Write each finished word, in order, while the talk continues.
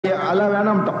அதெல்லாம்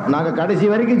வேணாம்ட்டோம். நாங்கள் கடைசி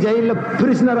வரைக்கும் ஜெயிலில்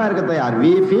பிரிசனராக இருக்க தயார்.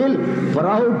 we feel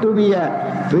proud to be a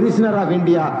prisoner of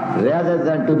India rather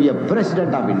than to be a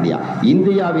president of India.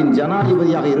 இந்தியாவின்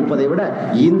ஜனாதிபதியாக இருப்பதை விட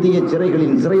இந்திய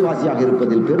சிறைகளின் சிறைவாசியாக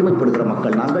இருப்பதில் பெருமைப்படுகிற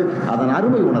மக்கள் நாங்கள். அதன்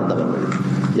அருமை உணர்ந்தவர்கள்.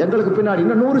 எங்களுக்கு பின்னாடி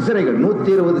இன்னும் 100 சிறைகள்,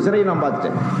 120 சிறை நான்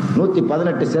பார்த்துட்டேன்.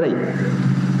 118 சிறை.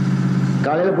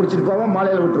 காலையில் பிடிச்சிட்டு போவான்,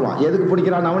 மாலையில் விட்டுருவான். எதுக்கு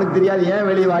பிடிக்கிறான் அவனுக்கு தெரியாது, ஏன்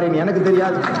வெளியே வாரேன்னு எனக்கு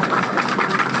தெரியாது.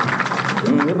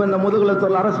 இப்போ இந்த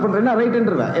முதுகுலத்தூர்ல அரெஸ்ட் பண்றேன்னா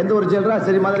ரைட்ன்றேன். எந்த ஒரு ஜெயிலரா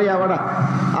சரி மதுரையா வாடா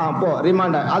போ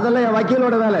ரிமாண்டா, அதெல்லாம் என்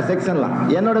வக்கீலோட வேலை. செக்ஷன்லாம்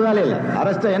என்னோட வேலை இல்லை.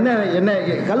 அரெஸ்ட் என்ன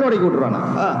கல்லோடைக்கு விட்டுருவானா?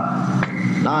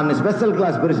 நான் ஸ்பெஷல்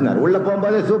கிளாஸ் பிரிசனர். உள்ள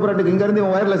போகும்போதே சூப்பரண்டுக்கு இங்க இருந்து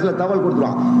வயர்லெஸ்ல தகவல்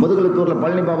கொடுத்துருவான். முதுகுலத்தூர்ல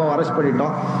பழனி பாபாவை அரெஸ்ட்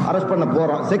பண்ணிட்டோம், அரெஸ்ட் பண்ண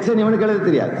போறோம். செக்ஷன் இவனுக்கு எழுத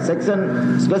தெரியாது. Section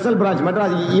special branch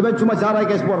Madras. இவன் சும்மா சாராய்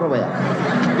கேஸ் போடுற பையா,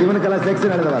 இவனுக்கெல்லாம்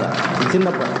செக்ஷன் எழுத வர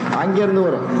சின்னப்ப அங்கிருந்து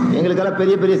வரும். எங்களுக்கெல்லாம்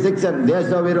பெரிய பெரிய செக்ஷன்,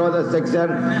 தேச விரோத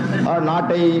செக்ஷன்,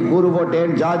 நாட்டை கூறு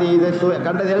போட்டேன், ஜாதி இதை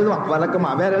கண்டது எழுதுவான்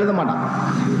வழக்கமா, வேற எழுத மாட்டான்.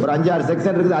 ஒரு 5-6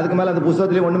 செக்ஷன் இருக்குது. அதுக்கு மேல அந்த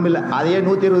புத்தகத்திலேயே ஒண்ணும் இல்லை. அதையே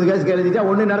 120 கேஸ்க்கு எழுதிட்டா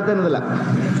ஒன்றும் நடத்துனதில்லை.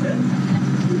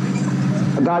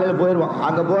 காலையில் போயிடுவான்.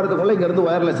 அங்கே போகிறதுக்குள்ள இங்கேருந்து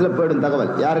ஒயர்லெஸ்ல போயிடும்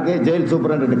தகவல். யாருக்கு? ஜெயில்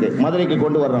சூப்பரண்டுக்கு மதுரைக்கு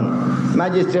கொண்டு வர்றோம்.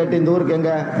 மேஜிஸ்ட்ரேட் இந்த ஊருக்கு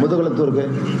எங்க? முதுகுலத்தூருக்கு.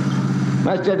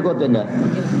 மேஜிஸ்ட்ரேட் கோர்ட் எங்க?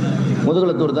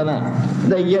 முதுகுலத்தூர் தானே.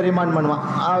 இந்த இங்கே ரிமாண்ட் பண்ணுவான்.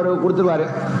 அவர் கொடுத்துருவாரு.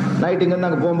 நைட்டு இங்கேருந்து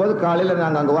அங்கே போகும்போது காலையில்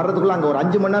நாங்கள் அங்கே வர்றதுக்குள்ள அங்கே ஒரு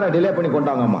 5 மணி நேரம் டிலே பண்ணி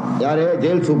கொண்டாங்கம்மா. யாரு?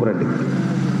 ஜெயில் சூப்பரண்டு.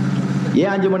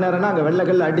 ஏன் 5 மணி நேரம்னா அங்கே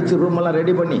வெள்ளைக்கல்ல அடிச்சு ரூம் எல்லாம்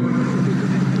ரெடி பண்ணி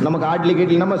நமக்கு ஆட்லி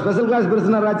கேட்லி நம்ம ஸ்பெஷல் கிளாஸ்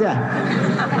பிரிசனர் ஆச்சா,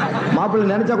 மாப்பிள்ளை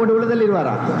நினைச்சா கொண்டு விட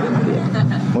தள்ளிடுவாரா?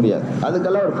 முடியாது.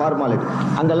 அதுக்கெல்லாம் ஒரு ஃபார்மாலிட்டி.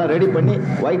 அங்கெல்லாம் ரெடி பண்ணி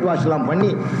ஒயிட் வாஷ்லாம் பண்ணி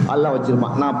எல்லாம்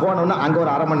வச்சிருப்பான். நான் போனோன்னா அங்கே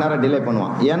ஒரு 1/2 மணி நேரம் டிலே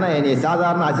பண்ணுவான். ஏன்னா என்னை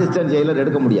சாதாரண அசிஸ்டன்ட் ஜெயிலர்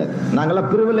எடுக்க முடியாது. நாங்கெல்லாம்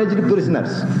ப்ரிவிலேஜ்டு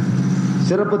பிரிசனர்ஸ்,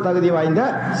 சிறப்பு தகுதி வாய்ந்த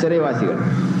சிறைவாசிகள்.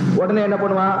 உடனே என்ன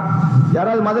பண்ணுவான்?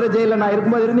 யாராவது மதுரை ஜெயிலில் நான்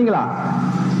இருக்கும்போது இருந்தீங்களா?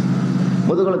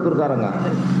 முதுகுலத்தூர்காரங்க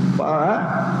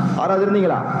யாராவது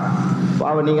இருந்தீங்களா?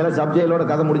 பாவம், நீங்களாம் சப் ஜெயிலோட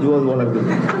கதை முடிச்சு போகுது போல இருக்கு.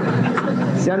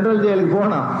 சென்ட்ரல் ஜெயிலுக்கு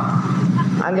போனோம்.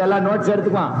 அங்க எல்லாம் நோட்ஸ்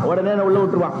எடுத்துக்குவான். உடனே உள்ள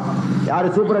விட்டுருவான். யாரு?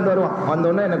 சூப்பரண்ட் வருவான்.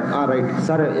 வந்தோடனே எனக்கு ரைட்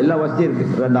சார், எல்லா வசதியும் இருக்கு.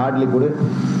 2 ஆட்லி கொடு.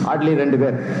 ஆட்லி 2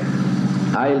 பேர்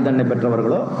ஆயுள் தண்டனை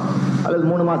பெற்றவர்களோ அல்லது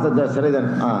 3 மாசத்தை சிறை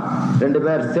தண்டனை. 2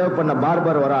 பேர் சேவ் பண்ண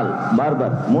பார்பர் ஒரு ஆள்,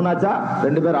 பார்பர் 3ஆச்சா.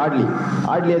 2 பேர் ஆட்லி.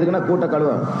 ஆட்லி எதுக்குன்னா கூட்ட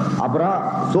கழுவம். அப்புறம்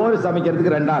சோறு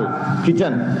சமைக்கிறதுக்கு 2 ஆள்,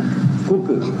 கிச்சன்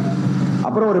குக்கு.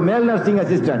 அப்புறம் ஒரு மேல் நர்சிங்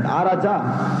அசிஸ்டன்ட் 6ஆச்சா.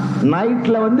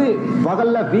 நைட்ல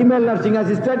பகல்ல ஃபீமேல் நர்சிங்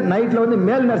அசிஸ்டன்ட், நைட்ல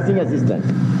மேல் நர்சிங் அசிஸ்டன்ட்.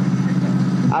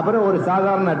 அப்புறம் ஒரு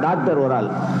சாதாரண டாக்டர் ஒரு ஆள்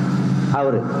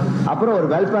அவரு. அப்புறம் ஒரு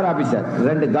welfare officer,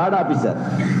 2 card officer,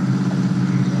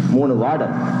 3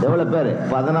 warden. எவ்வளவு பேர்?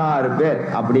 16 பேர்.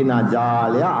 அப்படி நான்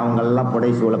ஜாலியா அவங்க எல்லாம்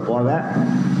புடை சூழ போவேன்,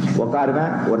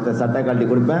 உட்காருவேன். ஒருத்தர் சட்டை கழட்டி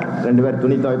கொடுப்பேன், 2 பேர்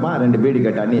துணி துவைப்பான், 2 பீடி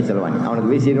கட்ட அந்நிய செலவாங்கி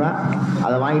அவனுக்கு வீசிடுவேன்.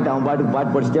 அதை வாங்கிட்டு அவன் பாட்டுக்கு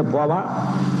பாட்டு படிச்சுட்டே போவான்.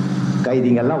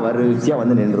 கைதிகள்லாம் வரிசையா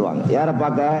நின்றுவாங்க. யாரை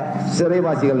பார்க்க?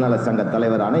 சிறைவாசிகள் நல சங்க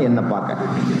தலைவரான என்ன பார்க்க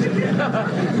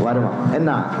வருவான்.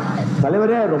 என்ன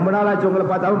தலைவரே, ரொம்ப நாளாச்சு உங்களை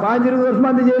பார்த்து. அவன் 15-20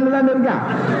 வருஷமா அந்த ஜெயில தான் இருக்கான்.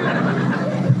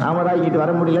 ஆமடாக்கிட்டு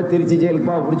வர முடியல, திருச்சி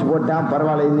ஜெயிலுக்கு பிடிச்சி போட்டான்.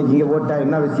 பரவாயில்ல, இன்னைக்கு இங்கே போட்டா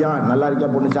என்ன விஷயம்? நல்லா இருக்கியா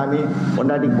பொண்ணுசாமி?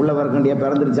 பொண்டாட்டிக்கு புள்ள வரக்கண்டியா,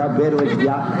 பிறந்துருச்சா, பேர்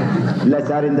வச்சியா? இல்லை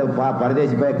சார், இந்த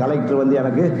பரதேசி போய் கலெக்டர்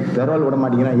எனக்கு பெரோல் விட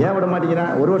மாட்டேங்கிறேன். ஏன் விட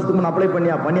மாட்டேங்கிறேன்? 1 வருஷத்துக்கு முன் அப்ளை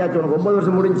பண்ணியாச்சு, உனக்கு 9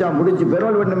 வருஷம் முடிஞ்சு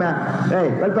பெரோல் விடணுமே.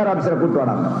 வெல்ஃபேர் ஆஃபீஸரை கூப்பிட்டு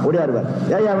வாடாங்க. ஓடியாருவார்.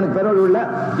 அவனுக்கு பெரோல் இல்லை,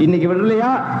 இன்னைக்கு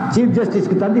விடலையா, சீஃப்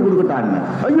ஜஸ்டிஸ்க்கு தந்தி கொடுக்கட்டான்னு.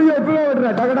 ஐயோ இப்பவே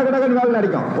விடுறேன், டக்கு டக்கு டக்குன்னு வேலை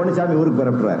அடிக்கும். பொண்ணுசாமி ஊருக்கு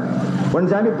பிறப்புறாரு.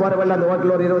 பொன்சாமி போற வெள்ள அந்த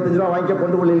ஹோட்டல் ஒரு 25 ரூபா வாங்கிக்க,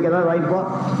 பொண்டு புள்ளிக்கு ஏதாவது வாங்கிப்போ.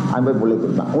 அவன் போய் புள்ளி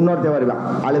கொடுத்தான். இன்னொருத்தர் வருவான்,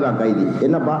 அழுவான் கைதி.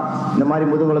 என்னப்பா இந்த மாதிரி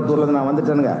முதுகுலத்தூர்ல நான்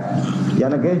வந்துட்டேனுங்க,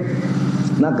 எனக்கு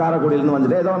நான் காரைக்குடியிலேருந்து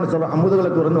வந்துட்டேன், ஏதோ ஒன்று சொல்கிறேன்,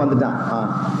 முதுகுலத்தூர்லேருந்து வந்துட்டேன்.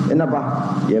 என்னப்பா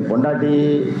என் பொண்டாட்டி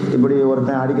இப்படி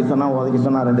ஒருத்தன் அடிக்க சொன்னால் உதைக்க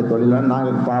சொன்னால் 2 தொழில்,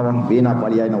 நாங்கள் பாவம் வீணா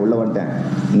பாலியாக நான் உள்ள வந்துட்டேன்,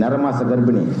 நிறமாச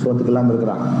கர்ப்பிணி, சோத்துக்கு இல்லாமல்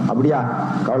இருக்கிறான். அப்படியா?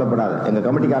 கவலைப்படாத, எங்கள்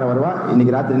கமிட்டிக்காரன் வருவா,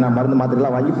 இன்னைக்கு ராத்திரி நான் மருந்து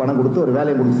மாத்திரைலாம் வாங்கி பணம் கொடுத்து ஒரு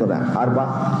வேலையை கொடுத்து சொல்கிறேன். ஆறுப்பா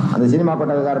அந்த சினிமா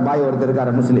கொட்டக்கார பாய் ஒருத்தர்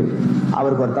இருக்கார் முஸ்லீம்,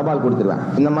 அவருக்கு ஒரு தபால் கொடுத்துருவேன்.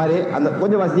 இந்த மாதிரி அந்த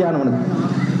கொஞ்சம் வசதியானவனுக்கு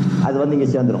அது இங்கே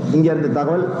சேர்ந்துடும். இங்கேருந்து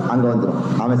தகவல் அங்கே வந்துடும்.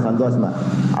 அவன் சந்தோஷமா.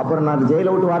 அப்புறம் நான்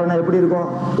ஜெயிலை விட்டு வரேன்னா எப்படி இருக்கும்?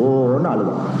 ஓன்னு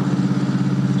அழுகும்.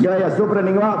 சூப்பரா,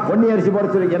 நீங்க பொன்னி அரிசி போட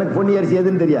சொல்லி, எனக்கு பொன்னி அரிசி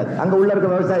எதுன்னு தெரியாது. அங்க உள்ள இருக்க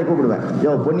விவசாயி கூப்பிடுவேன்,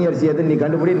 யோ பொன்னி அரிசி எதுன்னு நீ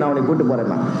கண்டுபிடி, நான் அவனை கூட்டு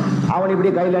போறேன். அவன்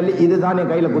இப்படி கையில அள்ளி இதுதான்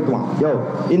என் கையில குத்துவான். யோ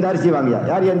இந்த அரிசி வாங்கியா?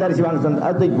 யார் எந்த அரிசி வாங்க சொன்ன?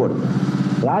 அது தூக்கி போடு.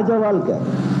 ராஜா வாழ்க்கை.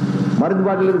 மருந்து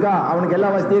பாட்டில் இருக்கா, அவனுக்கு எல்லா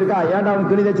வசதியும் இருக்கா, ஏன்டா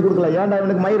அவனுக்கு துணி தச்சு கொடுக்கல, ஏன்டா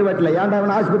அவனுக்கு மயிர் வெட்டல, ஏன்டா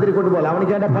அவன் ஆஸ்பத்திரி கொண்டு போகல,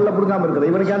 அவனுக்கு ஏன்டா பல்ல புடுங்காம இருக்குது,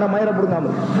 இவனுக்கு ஏன்டா மயிரை புடுங்காம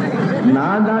இருக்கு.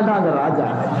 நான் தான்டா அந்த ராஜா.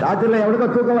 ராத்திரில எவனுக்கு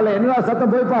தூக்கம் வரல, என்னடா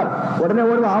சத்தம் போய்ப்பார், உடனே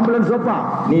ஒரு ஆம்புலன்ஸ் வைப்பான்.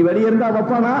 நீ வெளியே இருந்தா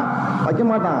வைப்பானா? வைக்க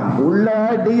மாட்டான். உள்ள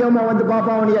டிஎம்ஓ வந்து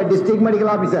பாப்பா, அவனியா டிஸ்ட்ரிக்ட்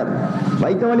மெடிக்கல் ஆபீசர்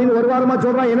வைத்த வழின்னு ஒரு வாரமா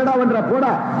சொல்றான். என்னடா பண்ற,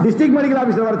 போடா டிஸ்ட்ரிக்ட் மெடிக்கல்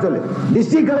ஆபீசர் வர சொல்லு,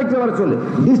 டிஸ்ட்ரிக்ட் கலெக்டர் வர சொல்லு,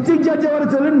 டிஸ்ட்ரிக்ட் ஜட்ஜ் வர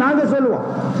சொல்லு நாங்க சொல்லுவோம்.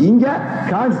 இங்க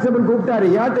கான்ஸ்டபிள் கூப்பிட்டாரு,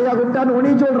 யாட்டையா கூப்பிட்டாரு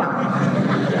ஒன்னையும் சொல்றான்.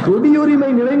 குடியுரிமை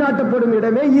நிலைநாட்டப்படும்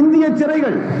இடமே இந்திய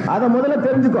சிறைகள். அதை முதல்ல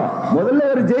தெரிஞ்சுக்கோ. முதல்ல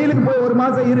ஒரு ஜெயிலுக்கு போய் ஒரு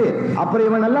மாசம் இரு, அப்புறம்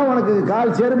இவன் எல்லாம் உனக்கு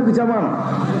கால் செருப்புக்கு சமானம்.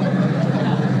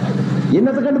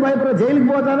 என்னத்தை கண்டு பயப்படுற? ஜெயிலுக்கு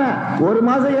போதானே ஒரு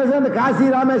மாசம் ஏச அந்த காசி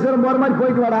ராமேஸ்வரம் போற மாதிரி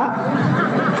போயிட்டு வாடா,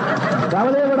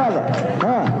 கவலையே விடாத.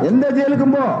 எந்த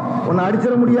ஜெயிலுக்கும் போ, உன்னை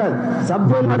அடிச்சிட முடியாது. சப்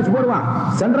ஜெயில் அடிச்சு போடுவான்.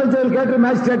 சென்ட்ரல் ஜெயில் கேட்டு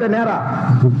மேஜிஸ்ட்ரேட்ட நேரா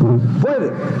போயிரு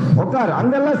உட்காரு,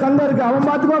 அங்கெல்லாம் சங்கம் இருக்கு, அவன்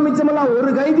பார்த்துப்பா. மிச்சமெல்லாம்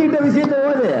ஒரு கைதிட்ட விஷயத்த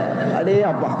போது அடே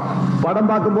அப்பா. படம்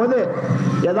பார்க்கும் போது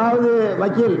ஏதாவது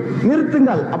வக்கீல்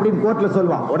நிறுத்துங்கள் அப்படின்னு கோர்ட்ல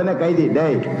சொல்லுவான். உடனே கைதி,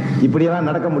 டேய் இப்படி எல்லாம்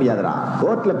நடக்க முடியாதுடா,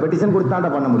 கோர்ட்ல பெட்டிஷன்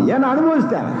கொடுத்தாண்டா பண்ண முடியும். ஏன்னா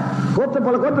அனுபவிச்சிட்டேன், கோர்ட்டை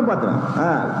பல கோர்ட்டை பார்த்தேன்.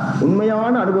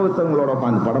 உண்மையான அனுபவத்தவங்களோட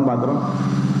உட்காந்து படம் பார்க்கிறோம்.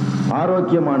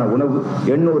 ஆரோக்கியமான உணவு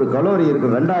 800 கலோரி இருக்கு,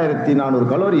 2400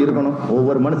 கலோரி இருக்கணும்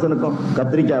ஒவ்வொரு மனுஷனுக்கும்.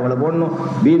 கத்திரிக்காய் இவ்வளவு போடணும்,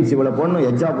 பீன்ஸ் இவ்வளவு போடணும்.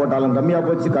 எச்சா போட்டாலும் கம்மியா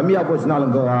போச்சு, கம்மியா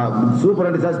போச்சுனாலும்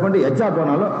சூப்பரண்ட் சஸ்பெண்ட், எச்சா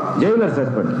போனாலும் ஜெயிலர்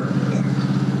சஸ்பெண்ட்.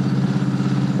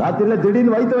 ராத்திரில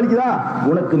திடீர்னு வயிற்று வலிக்குதா,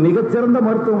 உனக்கு மிகச்சிறந்த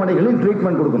மருத்துவமனைகளில்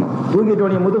ட்ரீட்மெண்ட் கொடுக்கணும். தூங்கிட்டு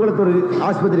உடனே முதுகுளத்தூர்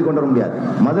ஆஸ்பத்திரி கொண்டு வர முடியாது,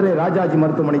 மதுரை ராஜாஜி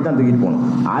மருத்துவமனைக்கு தான் தூக்கிட்டு போகணும்.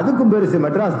 அதுக்கும் பெருசு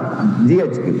மெட்ராஸ்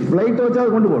ஜிஹெச்க்கு பிளைட்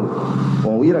வச்சாவது கொண்டு போகணும்.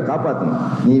 உன் உயிரை காப்பாற்றணும்.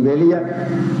 நீ வெளியே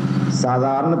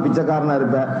சாதாரண பிச்சைக்காரனா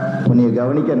இருப்ப, நீ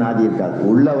கவனிக்க நாதி இருக்காது.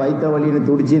 உள்ள வைத்த வழின்னு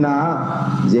துடிச்சினா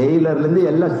ஜெயிலர்ல இருந்து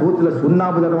எல்லாம் சூத்துல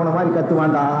சுண்ணாம்பு தடவன மாதிரி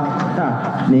கத்துவாண்டா.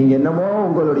 நீங்க என்னமோ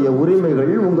உங்களுடைய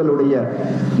உரிமைகள், உங்களுடைய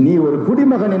நீ ஒரு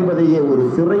குடிமகன் என்பதையே ஒரு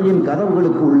சிறையின்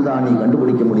கதவுகளுக்கு உள்ளதான் நீ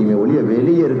கண்டுபிடிக்க முடியுமே ஒழிய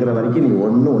வெளியே இருக்கிற வரைக்கும் நீ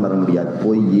ஒன்னும் உணர முடியாது.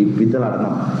 போய்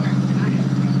பித்தலாடணும்.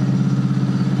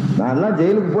 நான்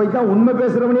ஜெயிலுக்கு போய் தான் உண்மை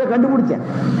பேசுறவனையே கண்டுபிடிச்சேன்.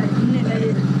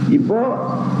 இப்போ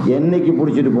என்னைக்கு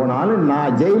பிடிச்சிட்டு போனாலும்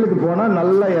நான் ஜெயிலுக்கு போனா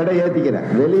நல்ல எடை ஏத்திக்கிறேன்,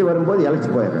 வெளியே வரும்போது இழைச்சு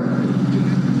போயிடுறேன்.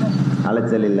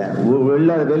 அலைச்சல் இல்ல.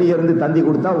 உள்ள வெளியே இருந்து தந்தி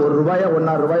கொடுத்தா ₹1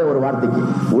 ₹1.5 ஒரு வார்த்தைக்கு,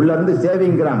 உள்ள இருந்து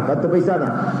சேவிங்கிறான் 10 பைசா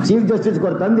தான். சீஃப் ஜஸ்டிஸ்க்கு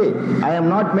ஒரு தந்தி, I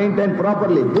am not maintain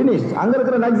properly finish. அங்க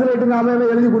இருக்கிற நக்சலைட்டுங்க அவன்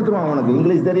எழுதி கொடுத்துருவான். உனக்கு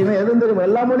இங்கிலீஷ் தெரியுமா, எதுவும் தெரியுமா,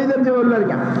 எல்லா மொழியும் தெரிஞ்ச உள்ள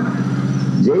இருக்கான்.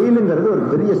 ஜெயிலுங்கிறது ஒரு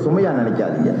பெரிய சுமையா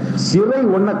நினைக்காதீங்க. சிறை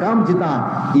ஒன்ன காமிச்சுதான்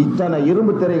இத்தனை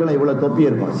இரும்பு திரைகளை இவ்வளவு தொப்பி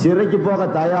இருக்கும். சிறைக்கு போக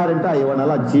தயாருன்ட்டா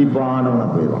இவனெல்லாம் சீப்பானவன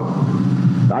போயிடுவான்.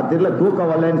 ராத்திரில தூக்கம்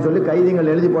வரலன்னு சொல்லி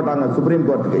கைதிகள் எழுதி போட்டாங்க சுப்ரீம்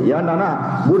கோர்ட்டுக்கு. ஏன்டானா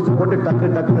பூட்ஸ் போட்டு டக்கு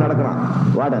டக்குன்னு நடக்கிறான்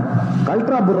வார்டன்.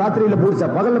 கல்ட்ரா ராத்திரியில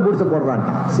பூட்ஸ, பகல்ல பூட்ஸ போடுறான்.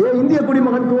 இந்திய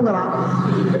குடிமகன் தூங்குறான்.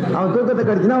 அவன் தூக்கத்தை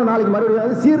கடிச்சுன்னா அவன் நாளைக்கு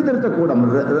மறுபடியும் சீர்திருத்த கூடம்,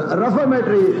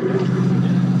 ரெஃபர்மேட்டரி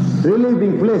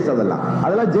ரிலீவிங் பிளேஸ்,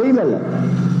 அதெல்லாம் ஜெயில் அல்ல,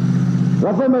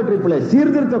 ரெஃபர்மேட்டரி பிளேஸ்,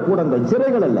 சீர்திருத்த கூடங்கள்,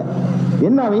 சிறைகள் அல்ல.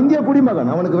 என்ன, அவன் இந்திய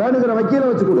குடிமகன், அவனுக்கு வேணுங்கிற வக்கீலை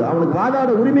வச்சு கொடு, அவனுக்கு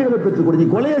வாதாட உரிமைகளை பெற்றுக் கொடு. நீ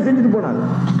கொலையை செஞ்சுட்டு போனாங்க,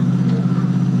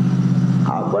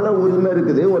 அவ்வளவு உரிமை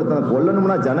இருக்குது. ஒருத்தனை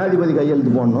கொல்லணும்னா ஜனாதிபதி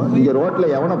கையெழுத்து போடணும். இங்க ரோட்ல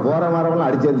எவனை போற வரவெல்லாம்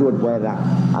அடிச்சு போட்டு போயிடுறான்.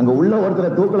 அங்க உள்ள ஒருத்தரை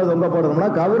தூக்கல தொங்க போடணும்னா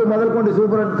கவரு முதல் கொண்டு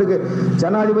சூப்பரத்துக்கு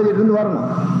ஜனாதிபதி இருந்து வரணும்.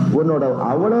 உன்னோட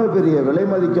அவ்வளவு பெரிய விலை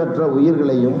மதிக்கற்ற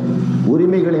உயிர்களையும்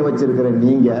உரிமைகளையும் வச்சிருக்கிற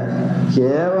நீங்க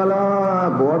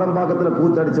கேவலம் கோடம்பாக்கத்துல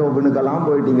கூத்தடிச்ச பெண்ணுக்கெல்லாம்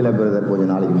போயிட்டீங்களே பிரதர் கொஞ்ச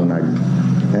நாளைக்கு முன்னாடி.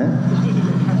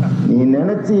 நீ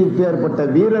நினைச்சு இப்பேற்பட்ட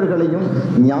வீரர்களையும்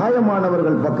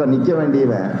நியாயமானவர்கள் பக்கம் நிக்க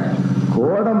வேண்டியவன்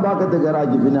கோடம்பாக்கத்துக்கு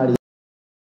பின்னாடி